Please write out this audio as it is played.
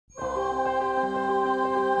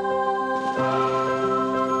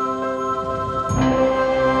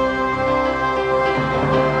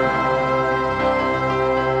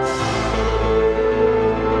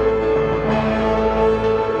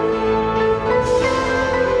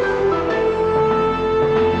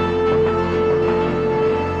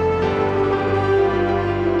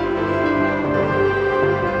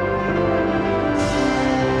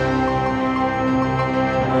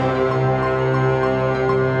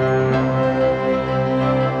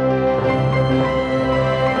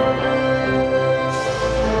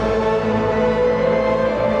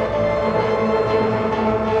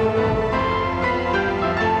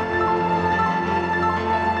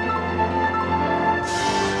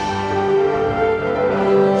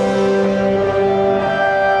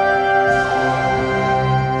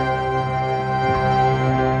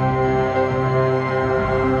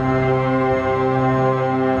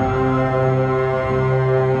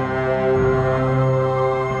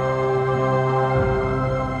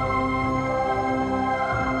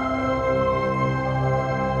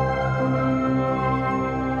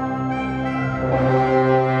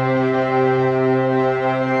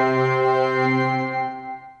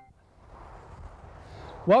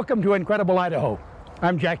Welcome to Incredible Idaho.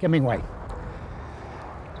 I'm Jack Hemingway.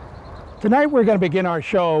 Tonight we're going to begin our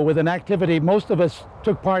show with an activity most of us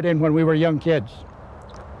took part in when we were young kids,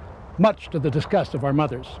 much to the disgust of our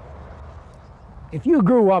mothers. If you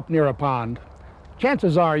grew up near a pond,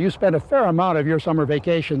 chances are you spent a fair amount of your summer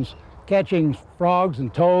vacations catching frogs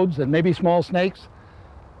and toads and maybe small snakes,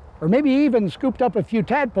 or maybe even scooped up a few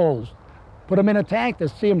tadpoles, put them in a tank to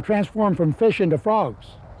see them transform from fish into frogs.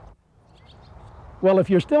 Well,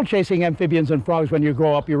 if you're still chasing amphibians and frogs when you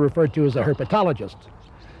grow up, you're referred to as a herpetologist.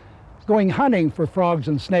 Going hunting for frogs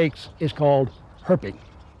and snakes is called herping.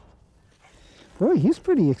 Boy, he's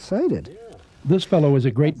pretty excited. This fellow is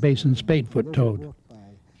a Great Basin spadefoot toad.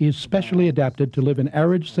 He is specially adapted to live in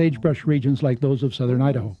arid sagebrush regions like those of southern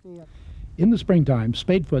Idaho. In the springtime,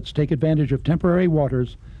 spadefoots take advantage of temporary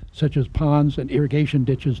waters such as ponds and irrigation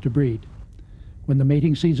ditches to breed. When the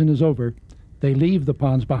mating season is over, they leave the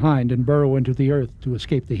ponds behind and burrow into the earth to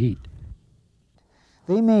escape the heat.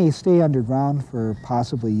 They may stay underground for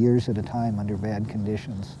possibly years at a time under bad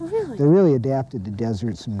conditions. Oh, really? They're really adapted to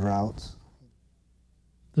deserts and droughts.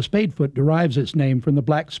 The spadefoot derives its name from the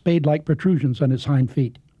black spade-like protrusions on its hind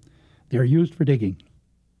feet. They are used for digging.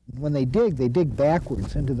 When they dig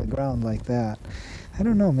backwards into the ground like that. I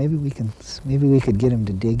don't know, maybe we could get him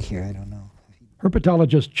to dig here, I don't know.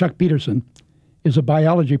 Herpetologist Chuck Peterson is a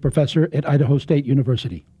biology professor at Idaho State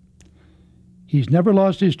University. He's never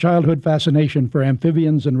lost his childhood fascination for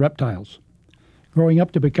amphibians and reptiles, growing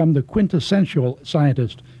up to become the quintessential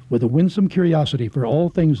scientist with a winsome curiosity for all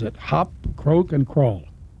things that hop, croak, and crawl.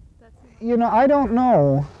 You know, I don't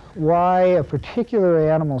know why a particular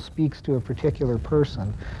animal speaks to a particular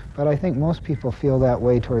person, but I think most people feel that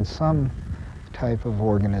way towards some type of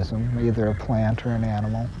organism, either a plant or an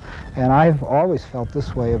animal. And I've always felt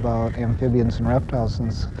this way about amphibians and reptiles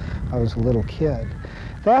since I was a little kid.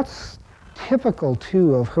 That's typical,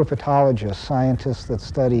 too, of herpetologists, scientists that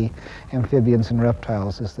study amphibians and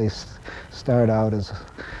reptiles, as they start out as,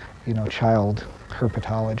 you know, child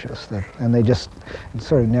herpetologists, and they just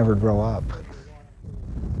sort of never grow up.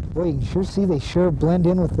 Boy, you can sure see they sure blend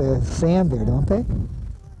in with the sand there, don't they?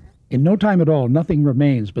 In no time at all, nothing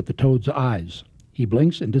remains but the toad's eyes. He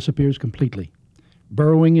blinks and disappears completely,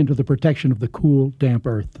 burrowing into the protection of the cool, damp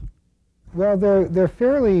earth. Well, they're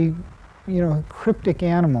fairly, you know, cryptic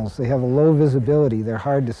animals. They have a low visibility. They're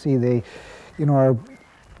hard to see. They, you know, are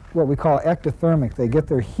what we call ectothermic. They get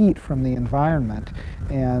their heat from the environment,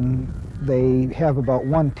 and they have about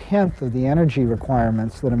 1/10 of the energy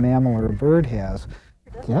requirements that a mammal or a bird has.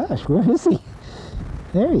 Gosh, where is he?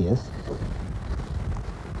 There he is.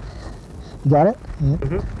 You got it? Yeah.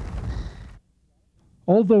 Mm-hmm.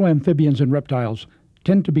 Although amphibians and reptiles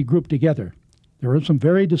tend to be grouped together, there are some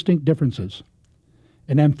very distinct differences.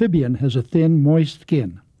 An amphibian has a thin, moist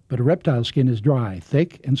skin, but a reptile skin is dry,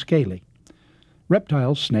 thick, and scaly.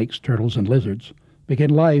 Reptiles, snakes, turtles, and lizards, begin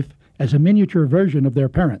life as a miniature version of their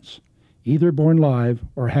parents, either born live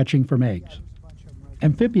or hatching from eggs.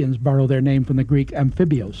 Amphibians borrow their name from the Greek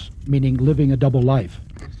amphibios, meaning living a double life.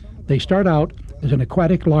 They start out as an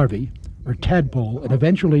aquatic larvae, or tadpole, and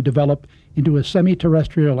eventually develop into a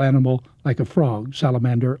semi-terrestrial animal like a frog,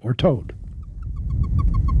 salamander, or toad.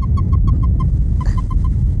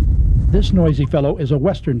 This noisy fellow is a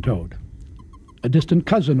western toad, a distant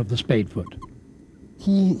cousin of the spadefoot.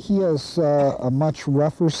 He has a much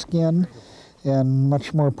rougher skin and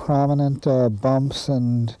much more prominent bumps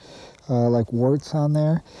and like warts on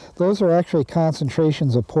there. Those are actually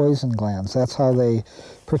concentrations of poison glands. That's how they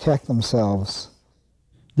protect themselves.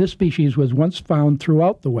 This species was once found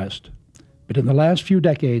throughout the West, but in the last few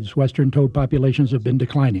decades, western toad populations have been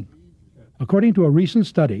declining. According to a recent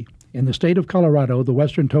study, in the state of Colorado, the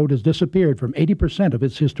western toad has disappeared from 80% of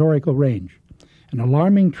its historical range, an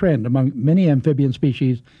alarming trend among many amphibian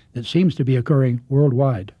species that seems to be occurring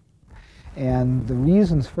worldwide. And the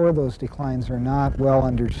reasons for those declines are not well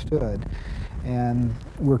understood. And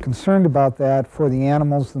we're concerned about that for the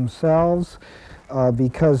animals themselves,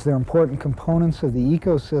 because they're important components of the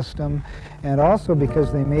ecosystem, and also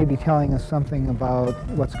because they may be telling us something about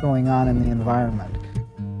what's going on in the environment.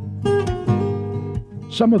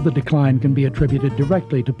 Some of the decline can be attributed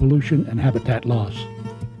directly to pollution and habitat loss.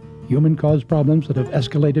 Human-caused problems that have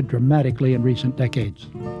escalated dramatically in recent decades.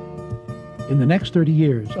 In the next 30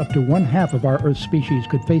 years, up to 1/2 of our Earth's species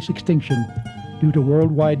could face extinction due to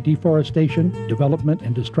worldwide deforestation, development,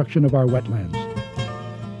 and destruction of our wetlands.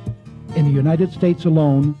 In the United States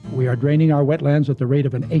alone, we are draining our wetlands at the rate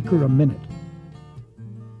of an acre a minute.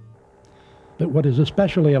 But what is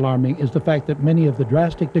especially alarming is the fact that many of the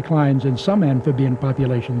drastic declines in some amphibian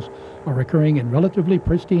populations are occurring in relatively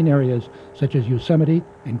pristine areas such as Yosemite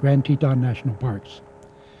and Grand Teton National Parks.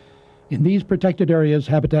 In these protected areas,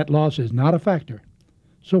 habitat loss is not a factor.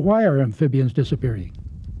 So why are amphibians disappearing?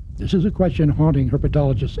 This is a question haunting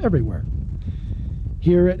herpetologists everywhere.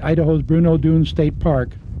 Here at Idaho's Bruneau Dunes State Park,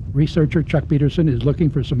 researcher Chuck Peterson is looking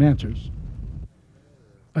for some answers.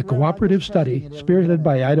 A cooperative study spearheaded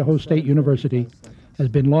by Idaho State University has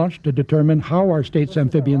been launched to determine how our state's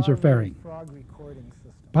amphibians are faring.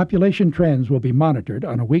 Population trends will be monitored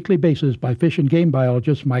on a weekly basis by fish and game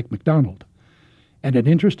biologist Mike McDonald, and an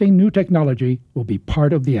interesting new technology will be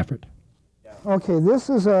part of the effort. Okay, this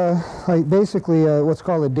is basically what's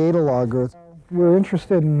called a data logger. We're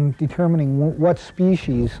interested in determining what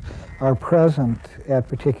species are present at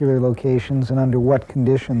particular locations and under what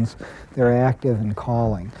conditions they're active and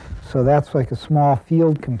calling. So that's like a small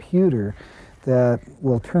field computer that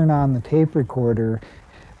will turn on the tape recorder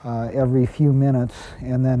every few minutes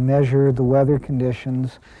and then measure the weather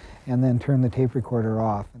conditions and then turn the tape recorder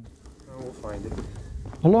off. We'll find it.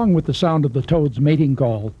 Along with the sound of the toad's mating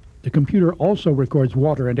call, the computer also records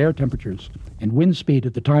water and air temperatures and wind speed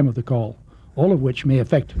at the time of the call, all of which may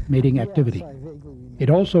affect mating activity.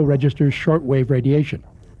 It also registers shortwave radiation.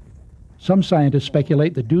 Some scientists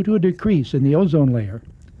speculate that due to a decrease in the ozone layer,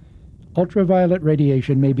 ultraviolet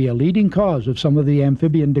radiation may be a leading cause of some of the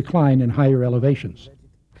amphibian decline in higher elevations.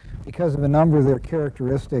 Because of a number of their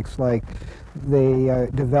characteristics, like they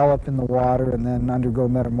develop in the water and then undergo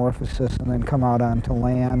metamorphosis and then come out onto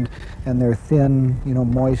land, and their thin,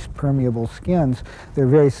 moist, permeable skins, they're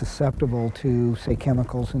very susceptible to, say,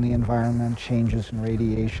 chemicals in the environment, changes in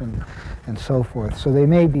radiation, and so forth. So they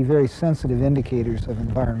may be very sensitive indicators of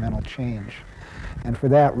environmental change. And for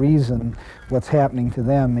that reason, what's happening to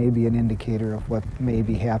them may be an indicator of what may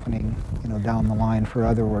be happening, down the line for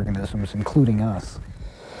other organisms, including us.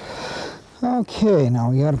 Okay, now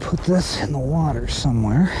we got to put this in the water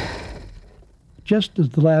somewhere. Just as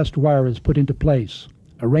the last wire is put into place,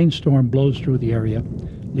 a rainstorm blows through the area,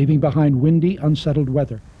 leaving behind windy, unsettled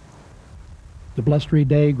weather. The blustery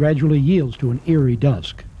day gradually yields to an eerie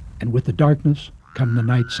dusk, and with the darkness come the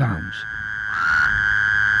night sounds.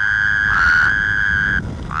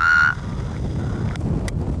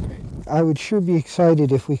 I would sure be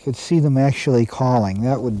excited if we could see them actually calling.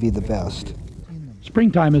 That would be the best.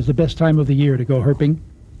 Springtime is the best time of the year to go herping.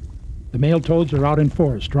 The male toads are out in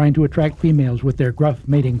force trying to attract females with their gruff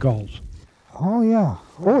mating calls. Oh, yeah.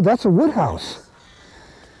 Oh, that's a woodhouse.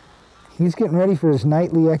 He's getting ready for his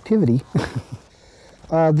nightly activity.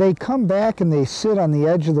 They come back and they sit on the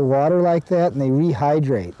edge of the water like that and they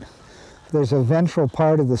rehydrate. There's a ventral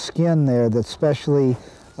part of the skin there that's specially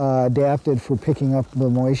adapted for picking up the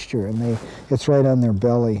moisture, and it's right on their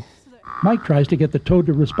belly. Mike tries to get the toad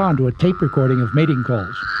to respond to a tape recording of mating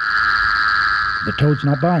calls. The toad's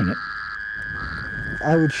not buying it.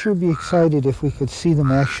 I would sure be excited if we could see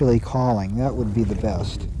them actually calling. That would be the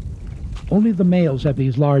best. Only the males have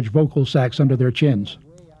these large vocal sacs under their chins.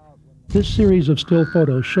 This series of still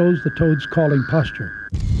photos shows the toad's calling posture.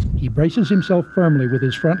 He braces himself firmly with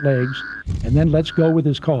his front legs and then lets go with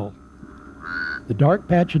his call. The dark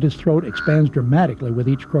patch at his throat expands dramatically with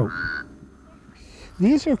each croak.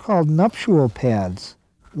 These are called nuptial pads.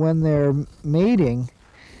 When they're mating,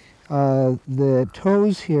 the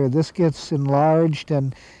toes here, this gets enlarged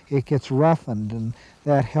and it gets roughened, and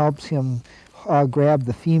that helps him grab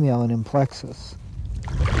the female in implexus.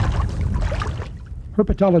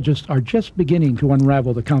 Herpetologists are just beginning to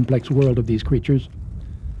unravel the complex world of these creatures.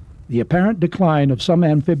 The apparent decline of some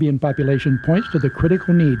amphibian population points to the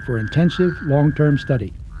critical need for intensive, long-term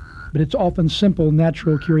study. But it's often simple,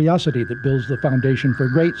 natural curiosity that builds the foundation for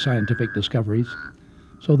great scientific discoveries.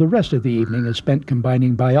 So the rest of the evening is spent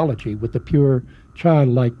combining biology with the pure,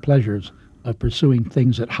 childlike pleasures of pursuing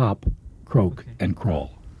things that hop, croak, and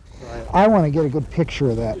crawl. I want to get a good picture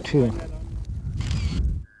of that, too.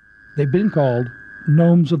 They've been called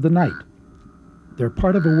Gnomes of the night. They're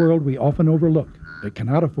part of a world we often overlook, but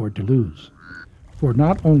cannot afford to lose. For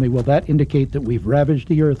not only will that indicate that we've ravaged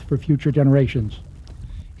the earth for future generations,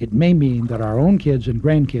 it may mean that our own kids and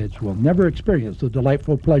grandkids will never experience the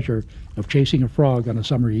delightful pleasure of chasing a frog on a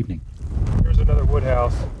summer evening. Here's another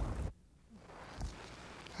woodhouse.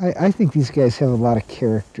 I think these guys have a lot of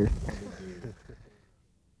character.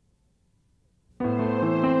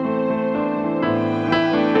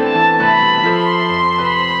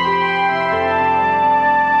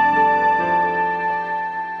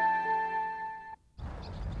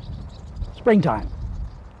 Springtime.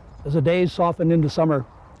 As the days soften into summer,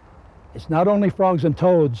 it's not only frogs and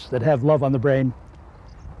toads that have love on the brain.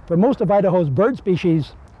 For most of Idaho's bird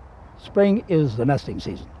species, spring is the nesting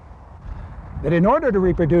season. But in order to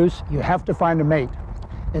reproduce, you have to find a mate.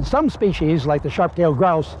 In some species, like the sharp-tailed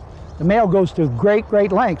grouse, the male goes to great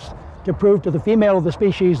lengths to prove to the female of the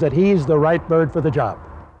species that he's the right bird for the job.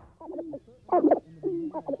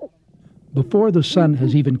 Before the sun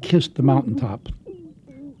has even kissed the mountaintop,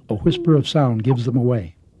 a whisper of sound gives them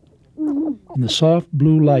away. In the soft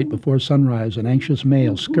blue light before sunrise, an anxious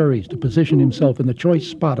male scurries to position himself in the choice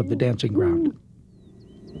spot of the dancing ground.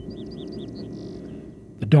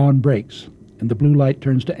 The dawn breaks, and the blue light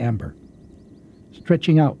turns to amber,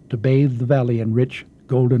 stretching out to bathe the valley in rich,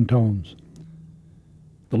 golden tones.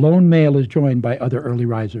 The lone male is joined by other early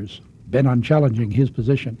risers, bent on challenging his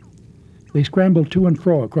position. They scramble to and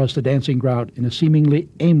fro across the dancing ground in a seemingly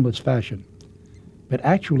aimless fashion, but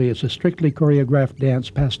actually it's a strictly choreographed dance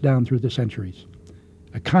passed down through the centuries,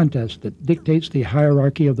 a contest that dictates the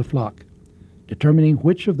hierarchy of the flock, determining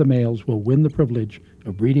which of the males will win the privilege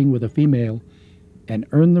of breeding with a female and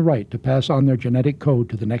earn the right to pass on their genetic code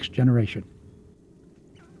to the next generation.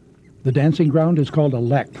 The dancing ground is called a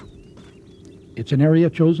lek. It's an area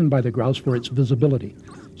chosen by the grouse for its visibility,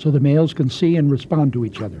 so the males can see and respond to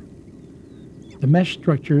each other. The mesh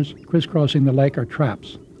structures crisscrossing the lek are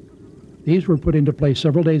traps. These were put into place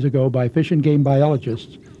several days ago by fish and game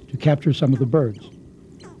biologists to capture some of the birds.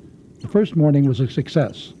 The first morning was a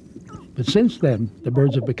success, but since then the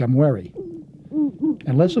birds have become wary.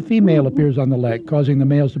 Unless a female appears on the lek, causing the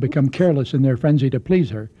males to become careless in their frenzy to please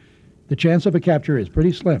her, the chance of a capture is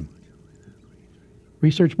pretty slim.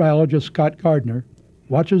 Research biologist Scott Gardner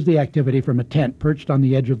watches the activity from a tent perched on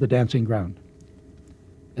the edge of the dancing ground.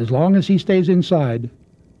 As long as he stays inside,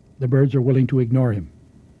 the birds are willing to ignore him.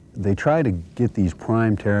 They try to get these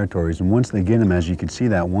prime territories, and once they get them, as you can see,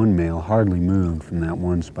 that one male hardly moved from that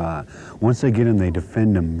one spot. Once they get them, they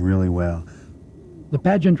defend them really well. The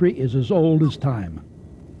pageantry is as old as time.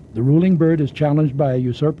 The ruling bird is challenged by a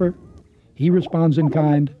usurper. He responds in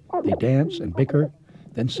kind. They dance and bicker,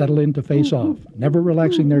 then settle in to face off, never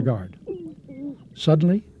relaxing their guard.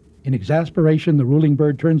 Suddenly, in exasperation, the ruling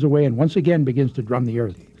bird turns away and once again begins to drum the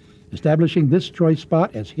earth, establishing this choice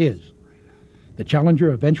spot as his. The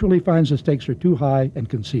challenger eventually finds the stakes are too high and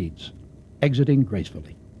concedes, exiting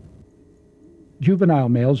gracefully. Juvenile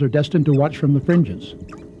males are destined to watch from the fringes.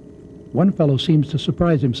 One fellow seems to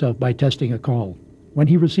surprise himself by testing a call. When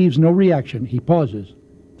he receives no reaction, he pauses,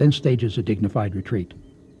 then stages a dignified retreat.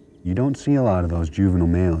 You don't see a lot of those juvenile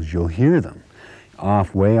males. You'll hear them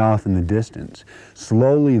way off in the distance.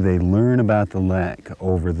 Slowly they learn about the lek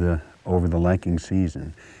over the lekking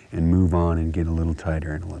season and move on and get a little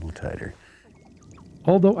tighter and a little tighter.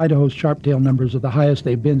 Although Idaho's sharp-tail numbers are the highest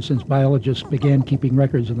they've been since biologists began keeping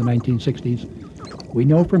records in the 1960s, we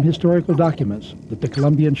know from historical documents that the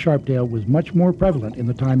Columbian sharp-tail was much more prevalent in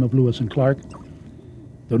the time of Lewis and Clark.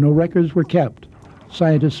 Though no records were kept,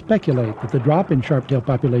 scientists speculate that the drop in sharp-tail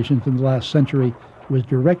populations in the last century was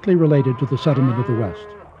directly related to the settlement of the West.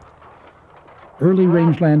 Early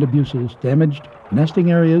rangeland abuses damaged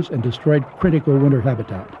nesting areas and destroyed critical winter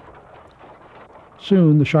habitat.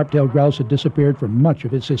 Soon, the sharp-tailed grouse had disappeared from much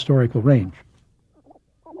of its historical range.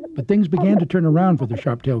 But things began to turn around for the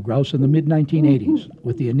sharp-tailed grouse in the mid-1980s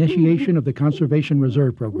with the initiation of the Conservation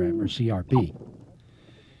Reserve Program, or CRP.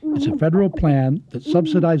 It's a federal plan that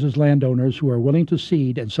subsidizes landowners who are willing to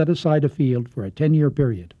seed and set aside a field for a 10-year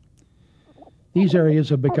period. These areas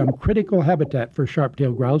have become critical habitat for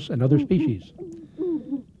sharp-tailed grouse and other species.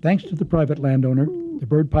 Thanks to the private landowner, the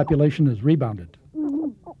bird population has rebounded.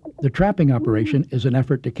 The trapping operation is an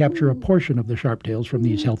effort to capture a portion of the sharp-tails from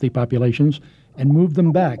these healthy populations and move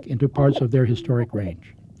them back into parts of their historic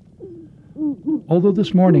range. Although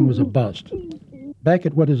this morning was a bust, back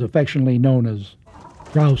at what is affectionately known as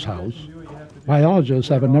Grouse House, biologists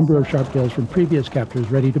have a number of sharp-tails from previous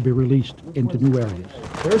captures ready to be released into new areas.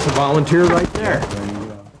 There's a volunteer right there.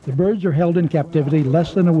 The birds are held in captivity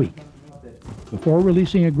less than a week. Before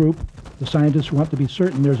releasing a group, the scientists want to be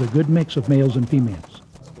certain there's a good mix of males and females.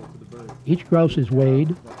 Each grouse is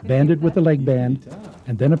weighed, banded with a leg band,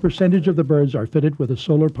 and then a percentage of the birds are fitted with a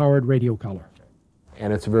solar-powered radio collar.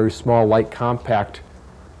 And it's a very small, light, compact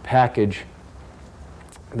package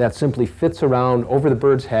that simply fits around over the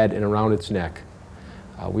bird's head and around its neck.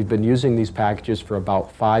 We've been using these packages for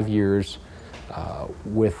about 5 years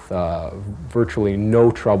with virtually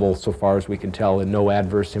no trouble so far as we can tell and no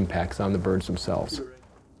adverse impacts on the birds themselves.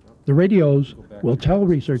 The radios will tell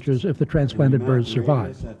researchers if the transplanted birds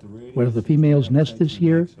survive, whether the females nest this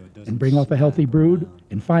year and bring off a healthy brood,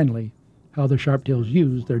 and finally, how the sharp-tails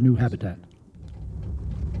use their new habitat.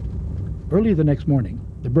 Early the next morning,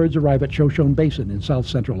 the birds arrive at Shoshone Basin in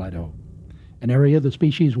south-central Idaho, an area the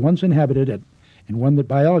species once inhabited and one that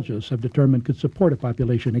biologists have determined could support a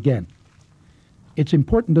population again. It's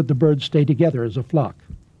important that the birds stay together as a flock,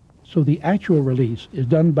 so the actual release is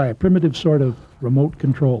done by a primitive sort of remote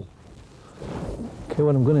control. Okay,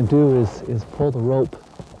 what I'm going to do is pull the rope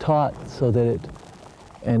taut so that it,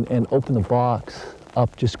 and open the box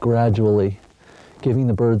up just gradually, giving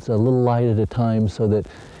the birds a little light at a time so that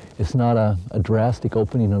it's not a drastic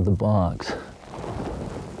opening of the box.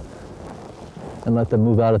 And let them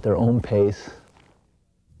move out at their own pace.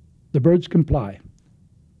 The birds comply,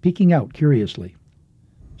 peeking out curiously.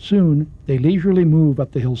 Soon, they leisurely move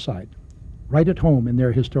up the hillside, right at home in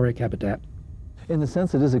their historic habitat. In the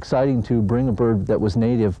sense, it is exciting to bring a bird that was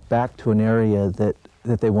native back to an area that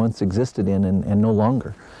they once existed in and no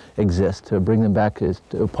longer exist, to bring them back as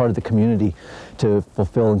a part of the community, to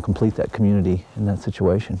fulfill and complete that community in that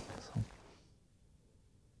situation.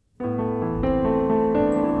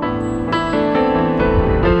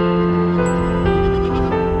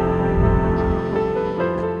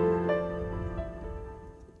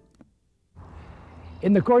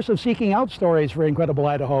 In the course of seeking out stories for Incredible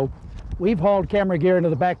Idaho, we've hauled camera gear into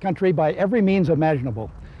the backcountry by every means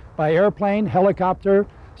imaginable. By airplane, helicopter,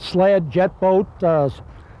 sled, jet boat,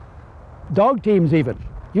 dog teams even,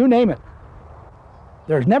 you name it.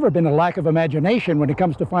 There's never been a lack of imagination when it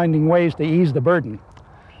comes to finding ways to ease the burden.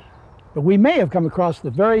 But we may have come across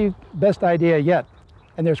the very best idea yet,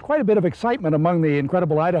 and there's quite a bit of excitement among the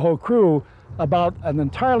Incredible Idaho crew about an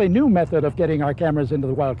entirely new method of getting our cameras into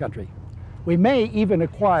the wild country. We may even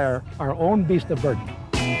acquire our own beast of burden.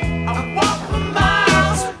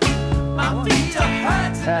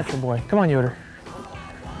 That's a boy. Come on, Yoder.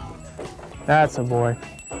 That's a boy.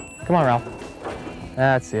 Come on, Ralph.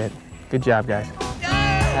 That's it. Good job, guys.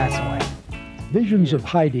 That's a boy. Visions of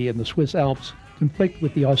Heidi in the Swiss Alps conflict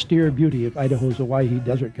with the austere beauty of Idaho's Owyhee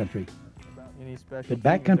desert country. But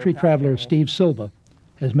backcountry traveler Steve Silva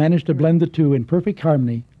has managed to blend the two in perfect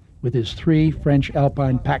harmony with his 3 French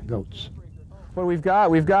alpine pack goats. What we've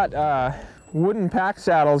got wooden pack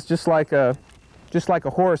saddles, just like a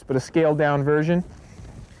horse, but a scaled down version.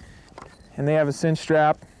 And they have a cinch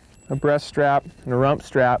strap, a breast strap, and a rump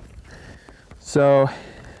strap. So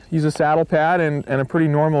use a saddle pad and a pretty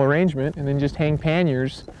normal arrangement, and then just hang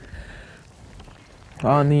panniers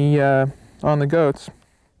on the goats.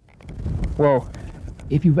 Whoa.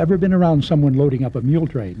 If you've ever been around someone loading up a mule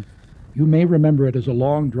train, you may remember it as a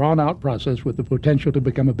long, drawn-out process with the potential to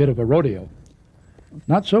become a bit of a rodeo.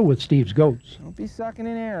 Not so with Steve's goats. Don't be sucking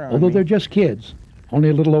in air on Although me. they're just kids, only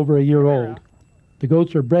a little over a year old, the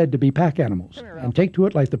goats are bred to be pack animals and take to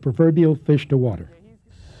it like the proverbial fish to water.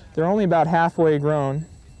 They're only about halfway grown.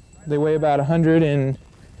 They weigh about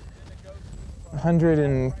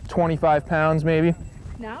 125 pounds maybe.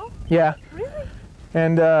 Now? Yeah. Really?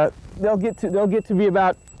 And they'll get to be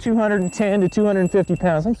about 210 to 250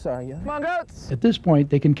 pounds. I'm sorry, yeah. Come on, goats. At this point,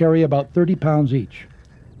 they can carry about 30 pounds each,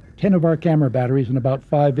 10 of our camera batteries and about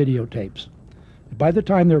 5 videotapes. By the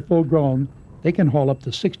time they're full grown, they can haul up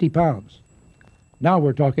to 60 pounds. Now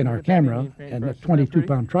we're talking our camera and a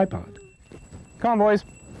 22-pound tripod. Come on, boys.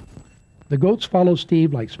 The goats follow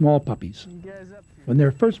Steve like small puppies. When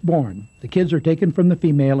they're first born, the kids are taken from the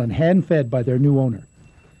female and hand-fed by their new owner.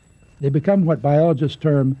 They become what biologists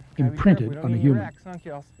term imprinted on a human.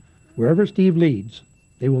 Wherever Steve leads,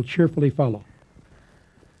 they will cheerfully follow.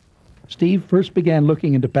 Steve first began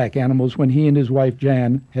looking into pack animals when he and his wife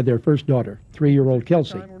Jan had their first daughter, 3-year-old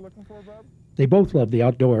Kelsey. They both loved the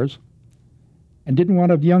outdoors and didn't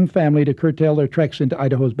want a young family to curtail their treks into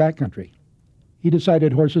Idaho's backcountry. He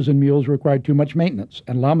decided horses and mules required too much maintenance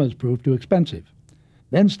and llamas proved too expensive.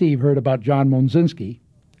 Then Steve heard about John Monzinski,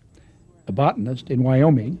 a botanist in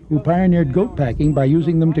Wyoming who pioneered goat packing by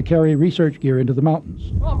using them to carry research gear into the mountains.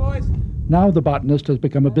 Come on, boys. Now the botanist has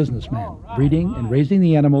become a businessman, breeding and raising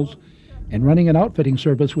the animals and running an outfitting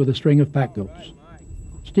service with a string of pack goats.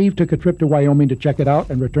 Steve took a trip to Wyoming to check it out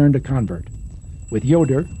and returned a convert, with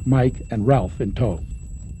Yoder, Mike, and Ralph in tow.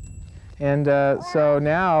 And so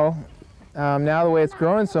now the way it's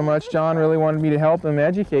growing so much, John really wanted me to help him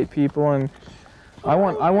educate people, and I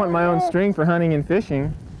want my own string for hunting and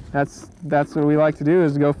fishing. That's what we like to do,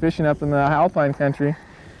 is go fishing up in the alpine country.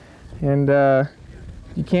 And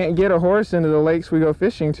you can't get a horse into the lakes we go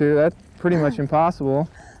fishing to. That's pretty much impossible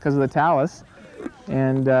because of the talus.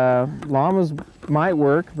 And llamas might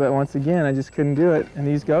work, but once again, I just couldn't do it. And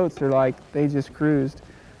these goats are like, they just cruised.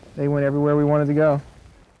 They went everywhere we wanted to go.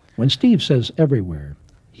 When Steve says everywhere,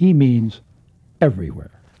 he means everywhere.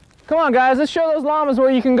 Come on, guys, let's show those llamas where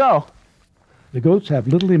you can go. The goats have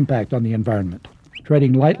little impact on the environment,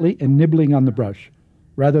 treading lightly and nibbling on the brush,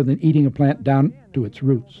 rather than eating a plant down to its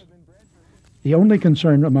roots. The only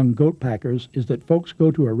concern among goat packers is that folks go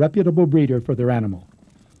to a reputable breeder for their animal,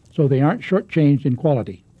 so they aren't shortchanged in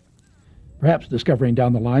quality, perhaps discovering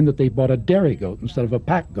down the line that they bought a dairy goat instead of a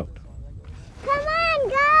pack goat. Come on,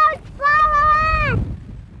 goats, follow us!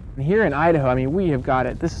 And here in Idaho, I mean, we have got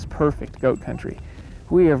it. This is perfect goat country.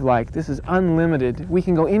 We have this is unlimited. We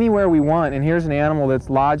can go anywhere we want, and here's an animal that's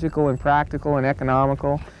logical and practical and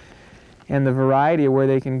economical. And the variety of where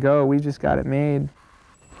they can go, we've just got it made.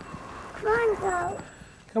 Come on, goat.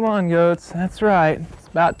 Come on, goats. That's right. It's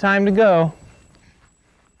about time to go.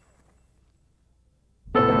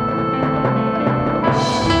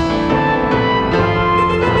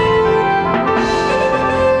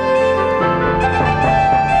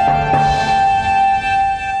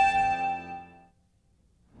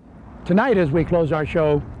 Tonight, as we close our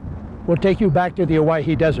show, we'll take you back to the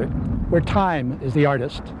Owyhee Desert, where time is the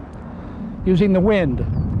artist, using the wind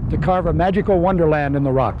to carve a magical wonderland in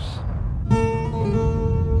the rocks.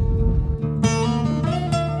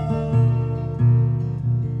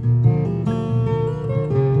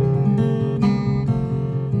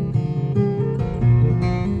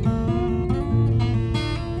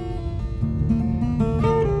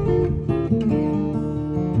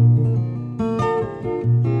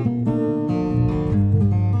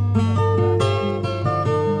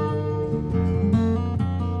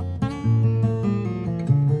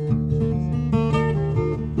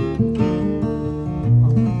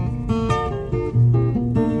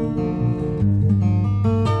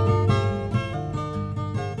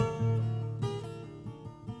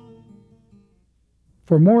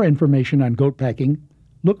 For more information on goat packing,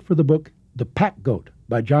 look for the book The Pack Goat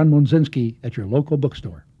by John Monzinski at your local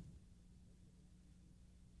bookstore.